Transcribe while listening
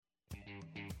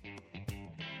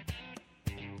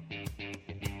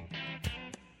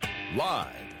Live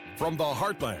from the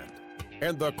heartland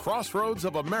and the crossroads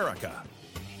of America,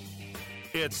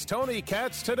 it's Tony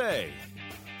Katz Today.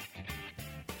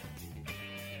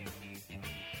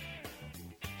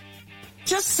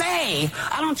 Just say,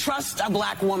 I don't trust a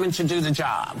black woman to do the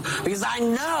job. Because I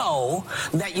know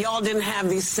that y'all didn't have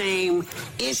these same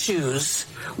issues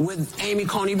with Amy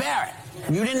Coney Barrett.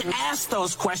 You didn't ask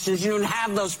those questions. You didn't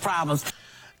have those problems.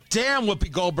 Damn,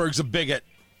 Whoopi Goldberg's a bigot.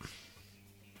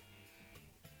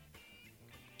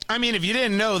 I mean, if you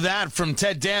didn't know that from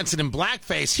Ted Danson in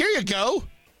blackface, here you go.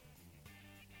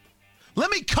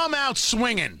 Let me come out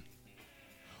swinging.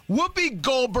 Whoopi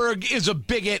Goldberg is a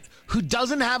bigot who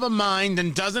doesn't have a mind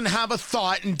and doesn't have a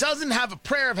thought and doesn't have a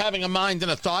prayer of having a mind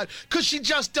and a thought because she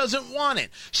just doesn't want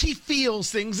it. She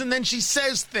feels things and then she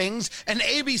says things, and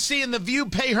ABC and The View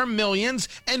pay her millions,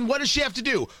 and what does she have to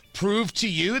do? Prove to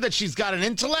you that she's got an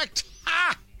intellect?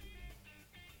 Ha!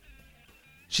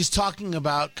 She's talking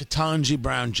about Ketanji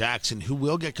Brown Jackson, who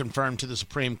will get confirmed to the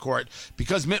Supreme Court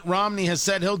because Mitt Romney has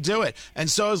said he'll do it. And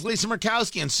so is Lisa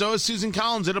Murkowski, and so is Susan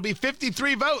Collins. It'll be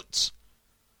 53 votes.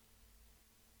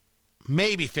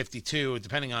 Maybe 52,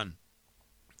 depending on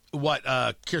what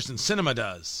Kyrsten Sinema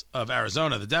does of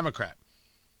Arizona, the Democrat.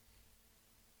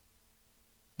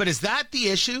 But is that the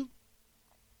issue?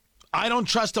 I don't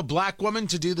trust a black woman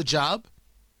to do the job?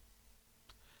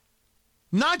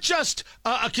 Not just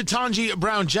a Ketanji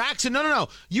Brown Jackson. No.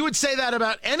 You would say that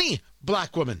about any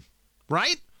black woman,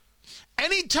 right?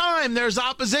 Anytime there's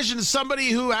opposition to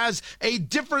somebody who has a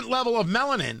different level of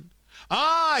melanin,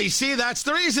 you see, that's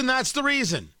the reason.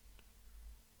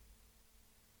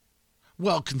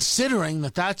 Well, considering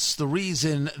that that's the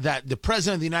reason that the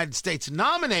President of the United States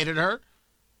nominated her,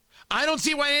 I don't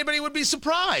see why anybody would be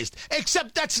surprised,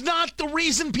 except that's not the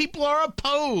reason people are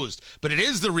opposed. But it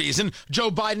is the reason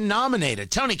Joe Biden nominated.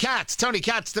 Tony Katz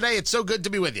Today. It's so good to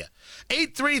be with you.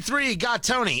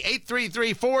 833-GOT-TONY,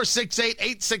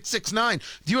 833-468-8669.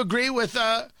 Do you agree with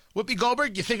Whoopi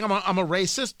Goldberg? You think I'm a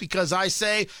racist because I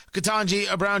say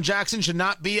Ketanji Brown Jackson should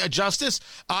not be a justice?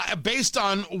 Based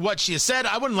on what she has said,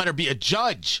 I wouldn't let her be a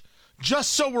judge,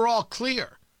 just so we're all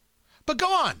clear. But go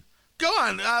on.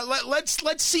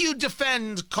 Let's see you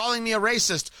defend calling me a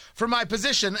racist for my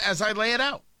position as I lay it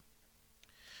out.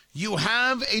 You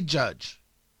have a judge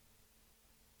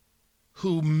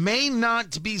who may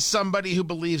not be somebody who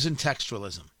believes in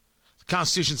textualism. The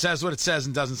Constitution says what it says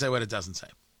and doesn't say what it doesn't say.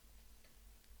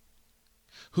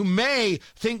 Who may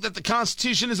think that the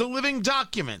Constitution is a living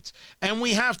document and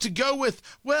we have to go with,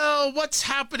 well, what's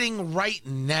happening right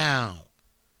now?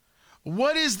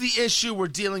 What is the issue we're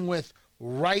dealing with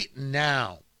right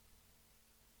now,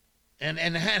 and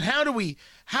how do we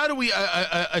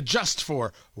adjust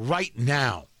for right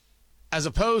now, as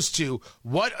opposed to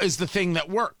what is the thing that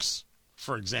works?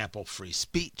 For example, free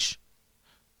speech.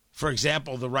 For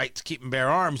example, the right to keep and bear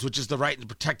arms, which is the right to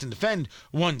protect and defend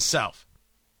oneself.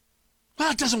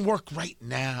 Well, it doesn't work right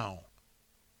now.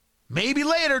 Maybe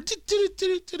later.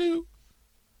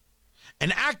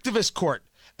 An activist court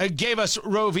gave us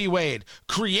Roe v. Wade,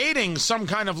 creating some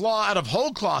kind of law out of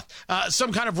whole cloth,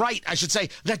 some kind of right, I should say,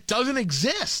 that doesn't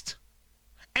exist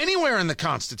anywhere in the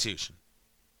Constitution.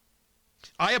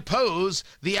 I oppose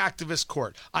the activist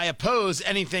court. I oppose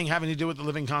anything having to do with the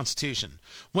living Constitution.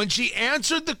 When she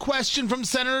answered the question from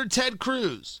Senator Ted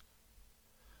Cruz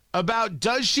about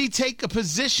does she take a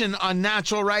position on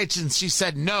natural rights, and she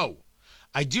said, no,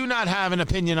 I do not have an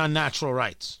opinion on natural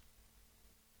rights.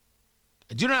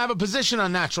 I do not have a position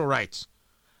on natural rights.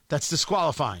 That's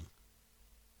disqualifying.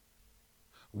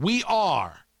 We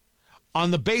are,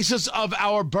 on the basis of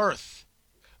our birth,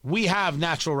 we have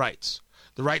natural rights.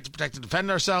 The right to protect and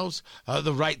defend ourselves,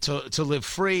 the right to live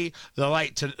free, the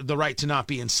right to not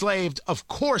be enslaved. Of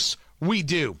course we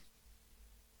do.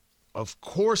 Of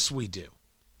course we do.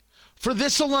 For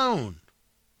this alone,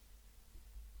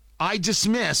 I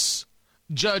dismiss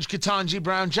Judge Ketanji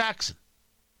Brown Jackson.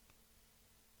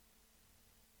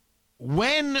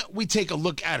 When we take a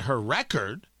look at her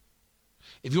record,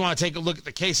 if you want to take a look at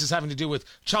the cases having to do with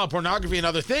child pornography and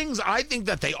other things, I think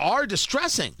that they are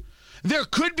distressing. There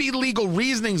could be legal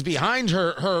reasonings behind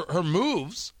her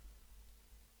moves.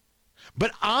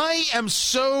 But I am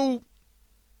so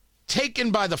taken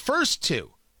by the first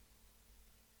two.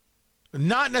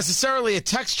 Not necessarily a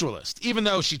textualist, even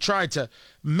though she tried to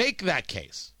make that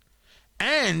case.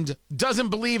 And doesn't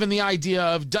believe in the idea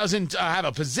of, doesn't have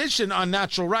a position on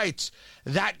natural rights,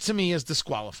 that to me is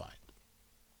disqualified.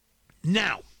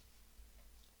 Now,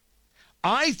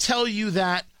 I tell you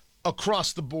that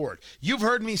across the board. You've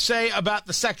heard me say about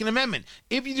the Second Amendment.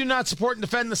 If you do not support and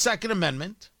defend the Second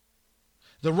Amendment,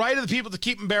 the right of the people to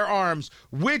keep and bear arms,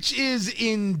 which is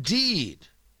indeed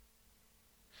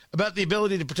about the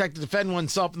ability to protect and defend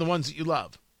oneself and the ones that you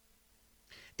love.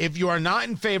 If you are not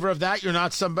in favor of that, you're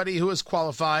not somebody who is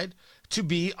qualified to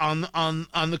be on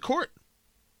the court.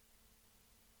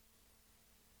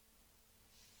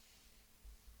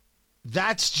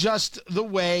 That's just the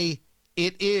way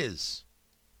it is.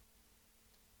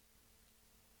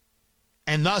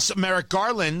 And thus, Merrick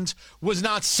Garland was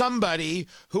not somebody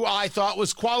who I thought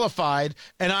was qualified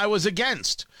and I was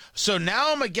against. So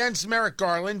now I'm against Merrick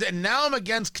Garland and now I'm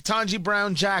against Ketanji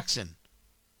Brown Jackson.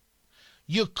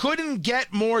 You couldn't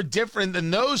get more different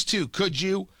than those two, could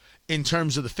you, in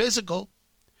terms of the physical?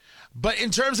 But in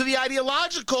terms of the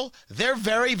ideological, they're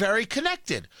very, very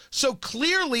connected. So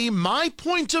clearly, my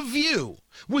point of view,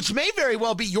 which may very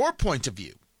well be your point of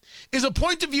view, is a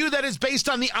point of view that is based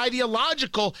on the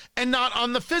ideological and not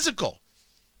on the physical.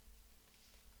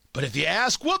 But if you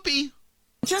ask Whoopi,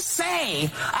 just say,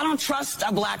 I don't trust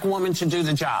a black woman to do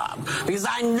the job because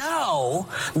I know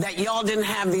that y'all didn't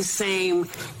have these same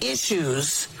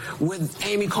issues with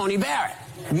Amy Coney Barrett.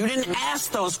 You didn't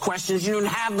ask those questions. You didn't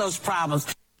have those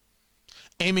problems.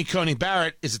 Amy Coney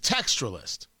Barrett is a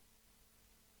textualist.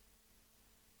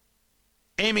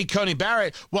 Amy Coney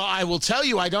Barrett, well, I will tell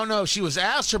you, I don't know if she was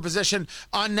asked her position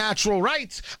on natural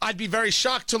rights. I'd be very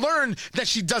shocked to learn that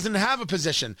she doesn't have a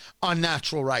position on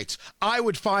natural rights. I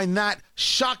would find that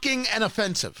shocking and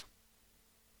offensive.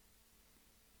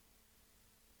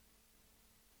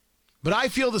 But I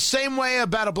feel the same way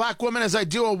about a black woman as I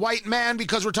do a white man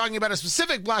because we're talking about a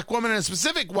specific black woman and a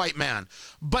specific white man.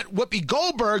 But Whoopi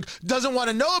Goldberg doesn't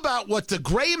want to know about what the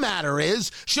gray matter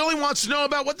is. She only wants to know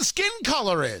about what the skin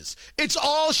color is. It's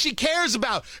all she cares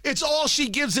about. It's all she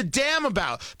gives a damn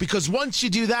about. Because once you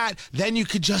do that, then you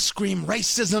could just scream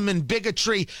racism and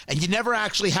bigotry and you never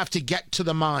actually have to get to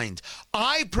the mind.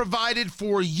 I provided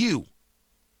for you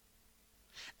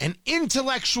an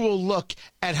intellectual look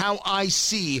at how I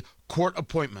see court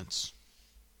appointments.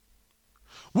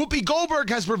 Whoopi Goldberg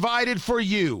has provided for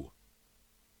you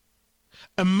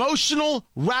emotional,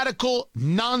 radical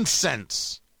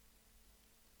nonsense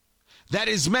that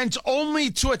is meant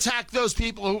only to attack those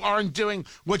people who aren't doing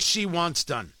what she wants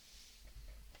done.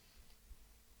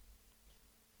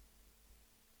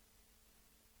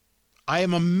 I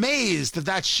am amazed that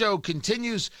that show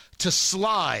continues to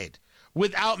slide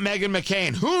without Meghan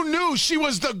McCain. Who knew she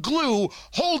was the glue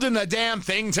holding the damn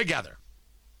thing together?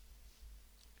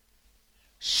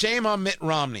 Shame on Mitt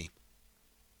Romney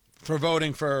for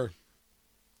voting for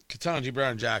Ketanji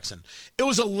Brown Jackson. It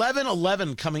was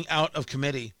 11-11 coming out of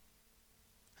committee.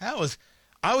 I was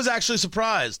actually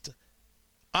surprised.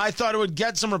 I thought it would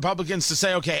get some Republicans to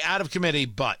say, okay, out of committee,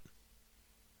 but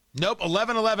nope,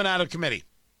 11-11 out of committee.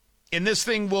 And this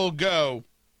thing will go,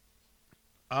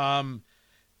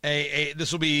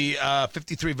 this will be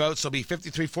 53 votes. It'll be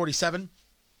 53-47.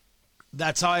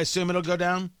 That's how I assume it'll go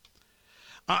down.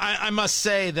 I must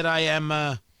say that I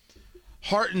am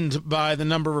heartened by the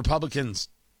number of Republicans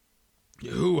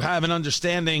who have an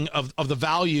understanding of the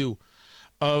value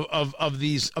of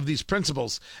these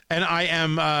principles, and I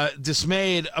am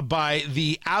dismayed by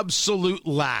the absolute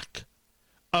lack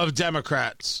of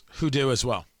Democrats who do as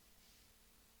well.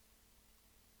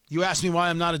 You ask me why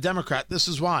I'm not a Democrat. This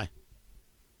is why.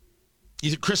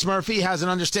 Chris Murphy has an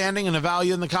understanding and a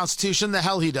value in the Constitution. The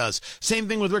hell he does. Same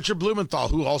thing with Richard Blumenthal,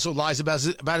 who also lies about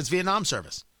his Vietnam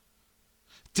service.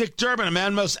 Dick Durbin, a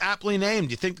man most aptly named.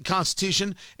 Do you think the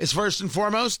Constitution is first and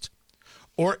foremost?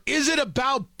 Or is it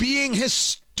about being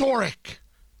historic?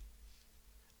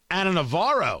 Ana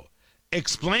Navarro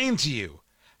explained to you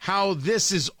how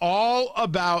this is all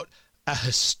about a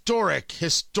historic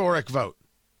vote.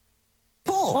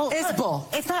 Bull. Well, it's bull.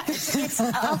 It's not.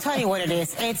 I'll tell you what it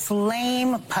is. It's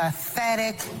lame,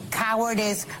 pathetic,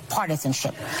 cowardice,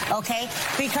 partisanship. Okay,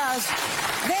 because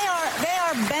they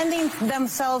are bending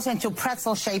themselves into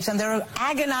pretzel shapes, and they're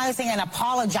agonizing and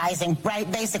apologizing, right?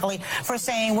 Basically, for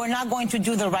saying we're not going to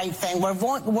do the right thing.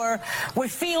 We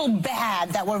feel bad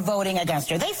that we're voting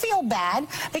against her. They feel bad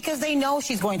because they know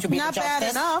she's going to be not the justice.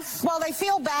 Bad enough. Well, they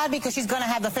feel bad because she's going to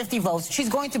have the 50 votes. She's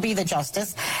going to be the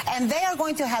justice, and they are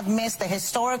going to have missed the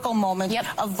historical moment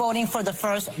of voting for the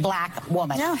first black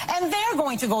woman. Yeah. And they're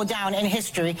going to go down in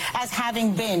history as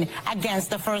having been against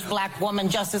the first black woman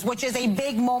justice, which is a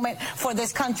big moment for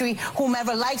this country.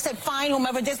 Whomever likes it, fine.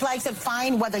 Whomever dislikes it,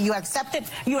 fine. Whether you accept it,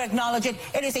 you acknowledge it.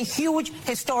 It is a huge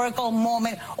historical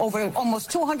moment over almost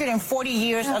 240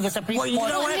 years of the Supreme Court. You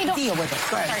don't want to deal with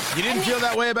it. Right. You didn't feel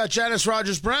that way about Janice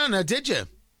Rogers Brown, now did you?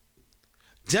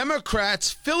 Democrats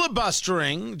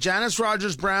filibustering Janice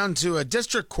Rogers Brown to a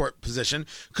district court position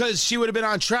because she would have been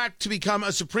on track to become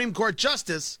a Supreme Court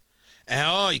justice.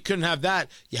 And you couldn't have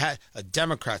that.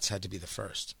 Democrats had to be the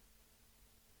first.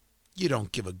 You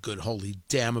don't give a good holy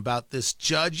damn about this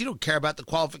judge. You don't care about the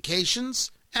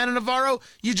qualifications, Ana Navarro.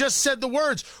 You just said the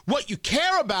words. What you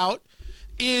care about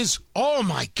is, oh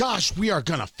my gosh, we are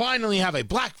going to finally have a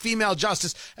black female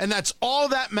justice, and that's all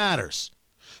that matters.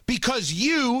 Because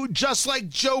you, just like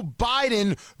Joe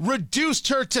Biden, reduced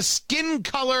her to skin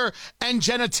color and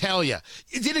genitalia.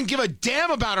 You didn't give a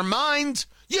damn about her mind.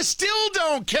 You still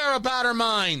don't care about her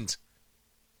mind.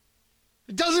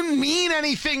 It doesn't mean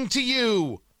anything to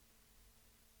you.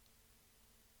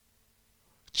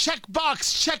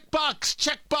 Checkbox, checkbox,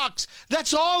 checkbox.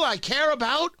 That's all I care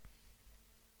about.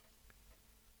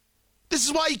 This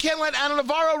is why you can't let Ana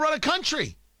Navarro run a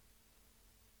country.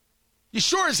 You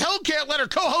sure as hell can't let her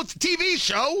co-host a TV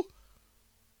show.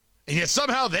 And yet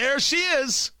somehow there she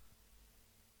is.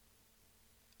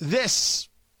 This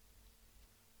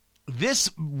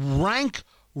rank,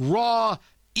 raw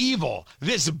evil,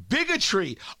 this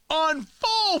bigotry on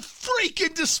full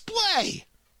freaking display.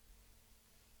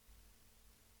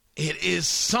 It is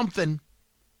something.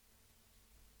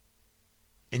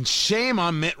 And shame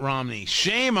on Mitt Romney.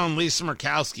 Shame on Lisa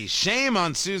Murkowski. Shame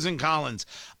on Susan Collins.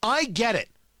 I get it.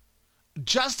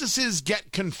 Justices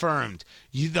get confirmed.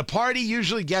 The party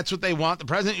usually gets what they want. The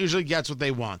president usually gets what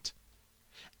they want.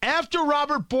 After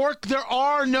Robert Bork, there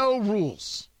are no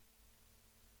rules.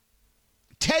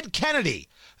 Ted Kennedy,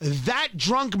 that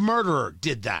drunk murderer,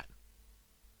 did that.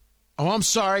 Oh, I'm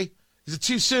sorry. Is it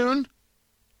too soon?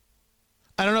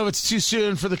 I don't know if it's too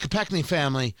soon for the Kopechne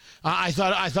family. I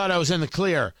thought I was in the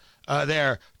clear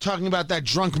there, talking about that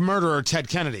drunk murderer, Ted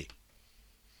Kennedy.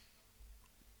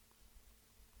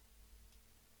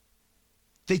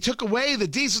 They took away the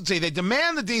decency. They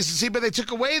demand the decency, but they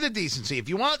took away the decency. If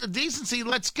you want the decency,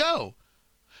 let's go.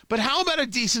 But how about a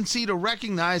decency to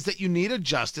recognize that you need a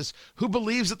justice who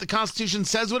believes that the Constitution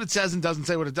says what it says and doesn't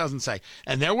say what it doesn't say?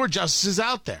 And there were justices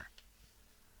out there.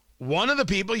 One of the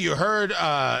people you heard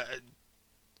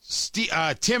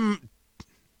Tim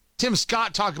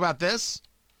Scott talk about this,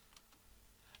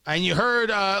 and you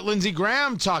heard Lindsey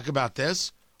Graham talk about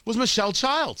this, was Michelle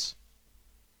Childs.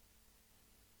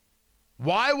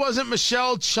 Why wasn't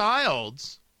Michelle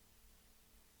Childs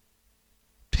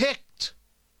picked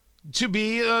to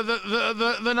be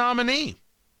the nominee?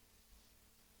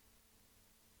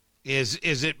 Is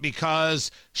it because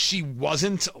she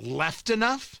wasn't left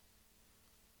enough?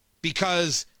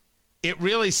 Because it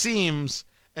really seems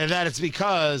that it's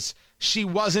because she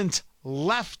wasn't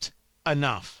left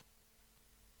enough.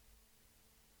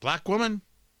 Black woman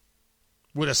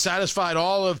would have satisfied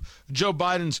all of Joe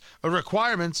Biden's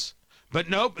requirements. But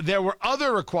nope, there were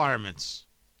other requirements,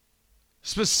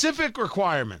 specific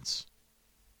requirements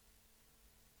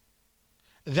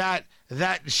that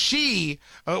she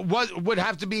would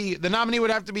have to be, the nominee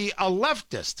would have to be a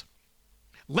leftist.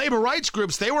 Labor rights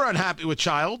groups, they were unhappy with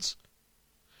Childs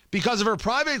because of her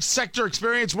private sector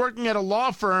experience working at a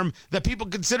law firm that people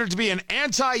considered to be an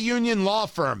anti-union law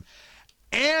firm.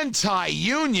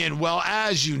 Anti-union, well,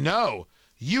 as you know,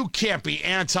 you can't be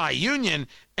anti-union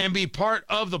and be part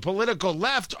of the political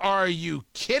left. Are you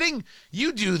kidding?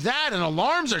 You do that and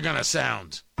alarms are going to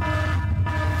sound. My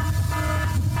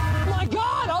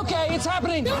God! Okay, it's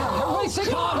happening. No, everybody sit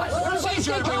down.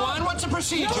 Procedure, everyone. What's the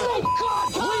procedure? No,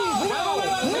 God, please, no.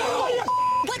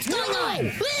 What's going on?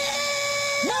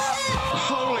 No!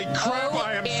 Holy crap,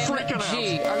 I am freaking out.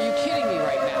 Gee, are you kidding me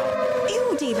right now?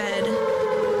 Ew, David.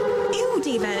 Ew,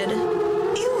 David.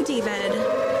 Ew, David.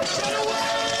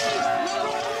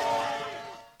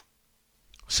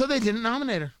 So they didn't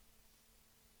nominate her.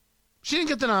 She didn't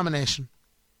get the nomination.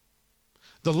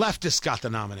 The leftists got the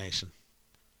nomination.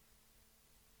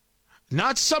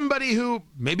 Not somebody who,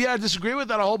 maybe I disagree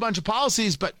with on a whole bunch of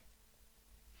policies, but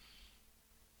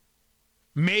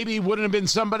maybe wouldn't have been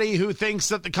somebody who thinks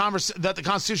that the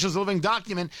Constitution is a living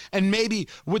document and maybe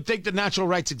would think that natural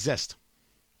rights exist.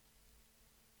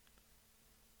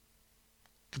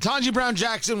 Ketanji Brown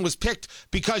Jackson was picked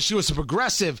because she was a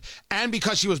progressive and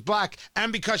because she was black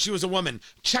and because she was a woman.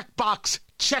 Checkbox,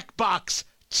 checkbox,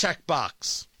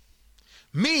 checkbox.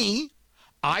 Me,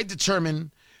 I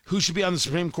determine who should be on the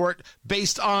Supreme Court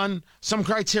based on some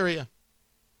criteria.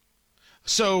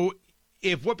 So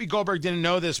if Whoopi Goldberg didn't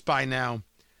know this by now,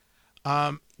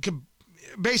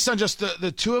 based on just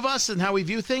the two of us and how we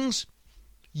view things,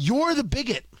 you're the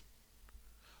bigot.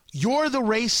 You're the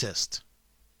racist.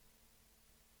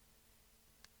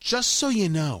 Just so you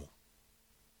know.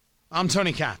 I'm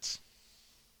Tony Katz.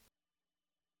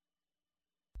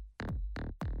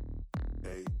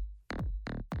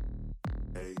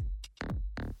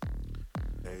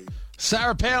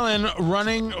 Sarah Palin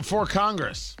running for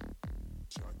Congress.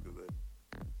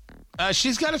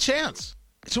 She's got a chance.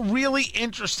 It's a really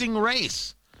interesting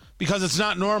race because it's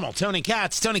not normal. Tony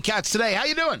Katz today. How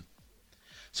you doing?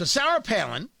 So Sarah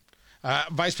Palin,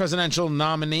 vice presidential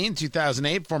nominee in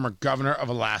 2008, former governor of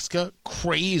Alaska,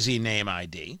 crazy name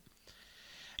ID.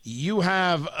 You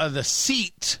have the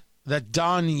seat that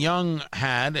Don Young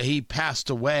had. He passed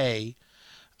away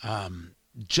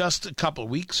just a couple of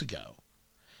weeks ago.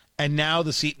 And now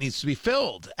the seat needs to be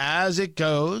filled. As it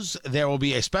goes, there will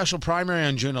be a special primary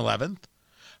on June 11th.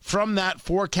 From that,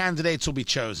 4 candidates will be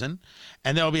chosen,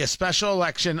 and there will be a special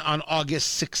election on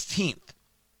August 16th.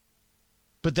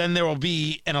 But then there will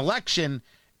be an election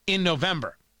in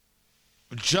November.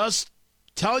 Just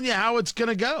telling you how it's going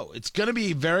to go. It's going to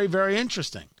be very, very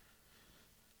interesting.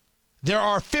 There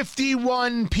are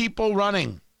 51 people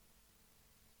running.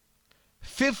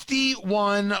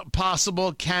 51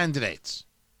 possible candidates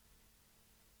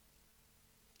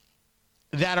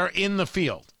that are in the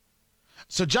field.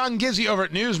 So John Gizzi over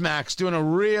at Newsmax doing a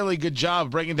really good job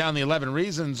breaking down the 11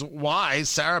 reasons why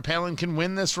Sarah Palin can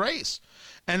win this race.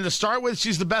 And to start with,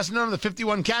 she's the best known of the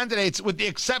 51 candidates, with the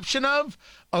exception of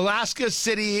Alaska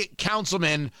City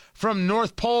Councilman from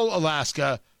North Pole,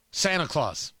 Alaska, Santa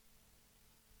Claus.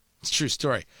 It's a true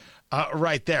story.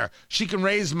 Right there. She can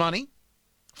raise money.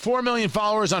 4 million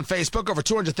followers on Facebook, over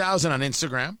 200,000 on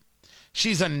Instagram.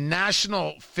 She's a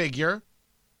national figure.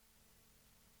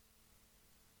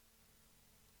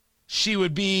 She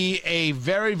would be a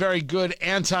very, very good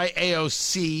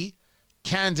anti-AOC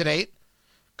candidate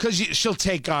because she'll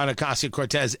take on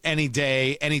Ocasio-Cortez any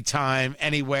day, anytime,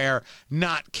 anywhere,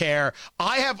 not care.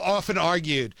 I have often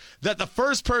argued that the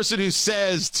first person who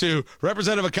says to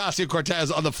Representative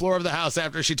Ocasio-Cortez on the floor of the House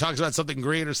after she talks about something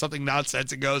green or something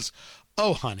nonsense and goes,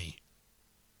 "Oh, honey,"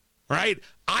 right?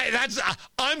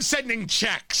 I'm sending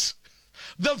checks.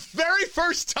 The very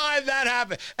first time that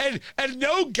happened, and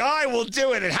no guy will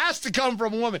do it. It has to come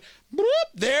from a woman. Boop,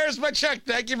 there's my check.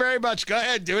 Thank you very much. Go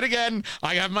ahead, do it again.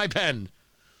 I have my pen.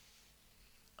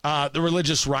 The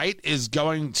religious right is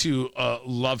going to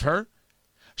love her.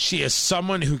 She is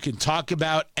someone who can talk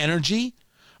about energy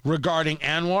regarding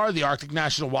ANWR, the Arctic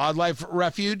National Wildlife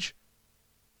Refuge.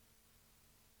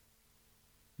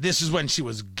 This is when she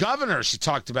was governor. She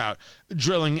talked about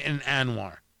drilling in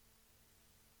ANWR.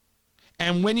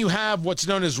 And when you have what's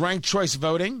known as ranked choice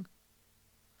voting,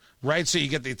 right? So you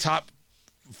get the top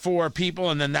 4 people,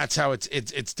 and then that's how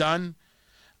it's done.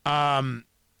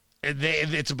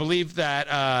 It's a belief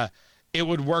that it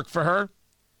would work for her.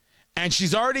 And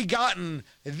she's already gotten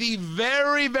the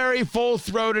very, very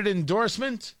full-throated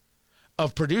endorsement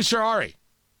of producer Ari.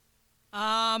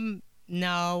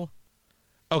 No.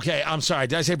 Okay, I'm sorry.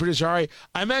 Did I say producer Ari?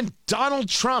 I meant Donald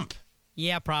Trump.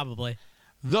 Yeah, probably.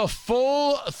 The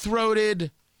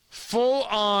full-throated,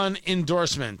 full-on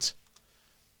endorsement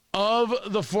of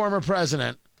the former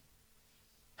president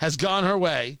has gone her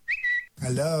way.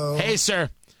 Hello. Hey, sir.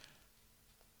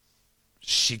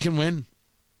 She can win.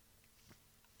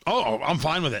 Oh, I'm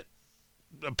fine with it.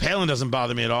 Palin doesn't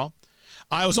bother me at all.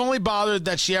 I was only bothered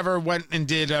that she ever went and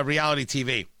did reality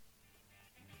TV.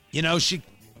 You know,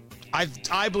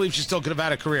 I believe she still could have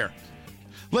had a career.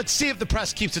 Let's see if the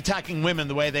press keeps attacking women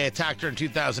the way they attacked her in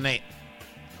 2008.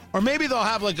 Or maybe they'll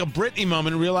have like a Britney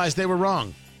moment and realize they were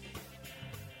wrong.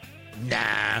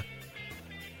 Nah.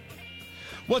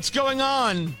 What's going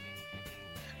on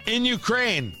in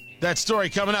Ukraine? That story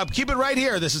coming up. Keep it right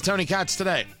here. This is Tony Katz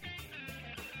Today.